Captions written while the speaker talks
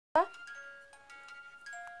Can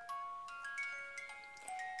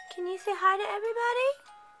you say hi to everybody?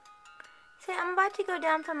 Say, I'm about to go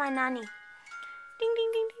down for my nanny. Ding,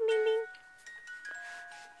 ding, ding, ding, ding, ding.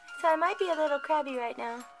 So I might be a little crabby right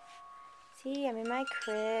now. See, I'm in my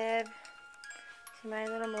crib. See my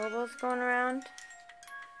little mobiles going around?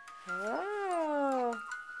 Oh.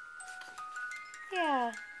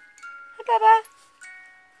 Yeah. Hi, Bubba.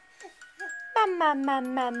 Mama,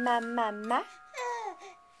 mama, mama, mama.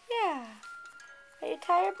 Yeah. Are you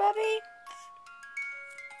tired, Bubby?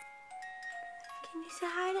 Can you say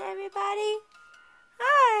hi to everybody?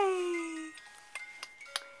 Hi.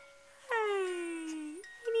 Hi.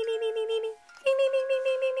 Ding, ding, ding, ding, ding, ding. Ding, ding, ding, ding,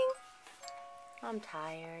 ding, ding, ding. I'm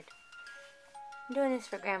tired. I'm doing this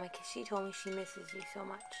for Grandma because she told me she misses you so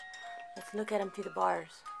much. Let's look at him through the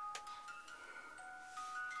bars.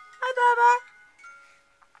 Hi, Bubba.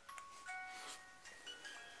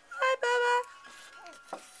 Hi, Bubba.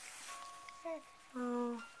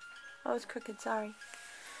 Oh, it's crooked. Sorry.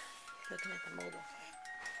 He's looking at the mobile.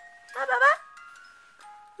 Hi, Bubba.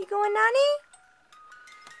 You going nanny?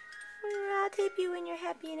 I'll tape you when you're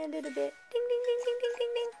happy in a little bit. Ding, ding, ding, ding, ding,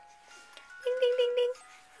 ding, ding. Ding, ding, ding, ding.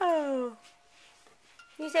 Oh.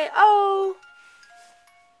 You say, oh.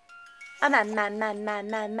 Ma, ma, ma, ma, ma,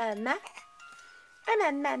 ma, ma.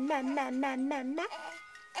 Ma, ma, ma, ma, ma, ma, ma.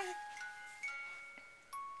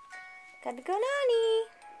 Gotta go nanny.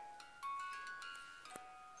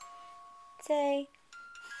 Say,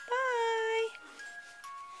 bye.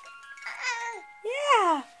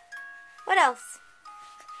 Yeah. What else?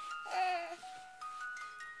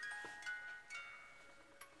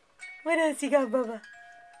 What else you got, Bubba?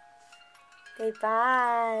 Say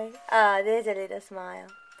bye. Oh, there's a little smile.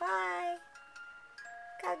 Bye.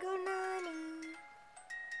 Gotta go nanny.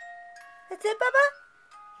 That's it, Bubba?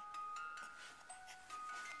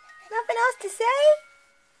 Nothing else to say?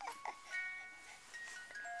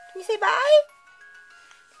 Can you say bye?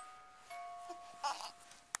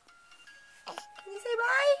 Can you say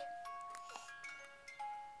bye?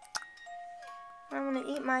 I'm gonna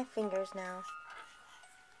eat my fingers now.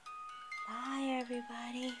 Bye,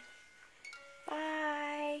 everybody.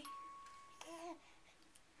 Bye.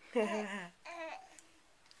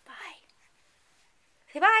 Bye.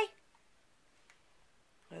 Say bye.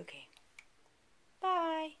 Okay.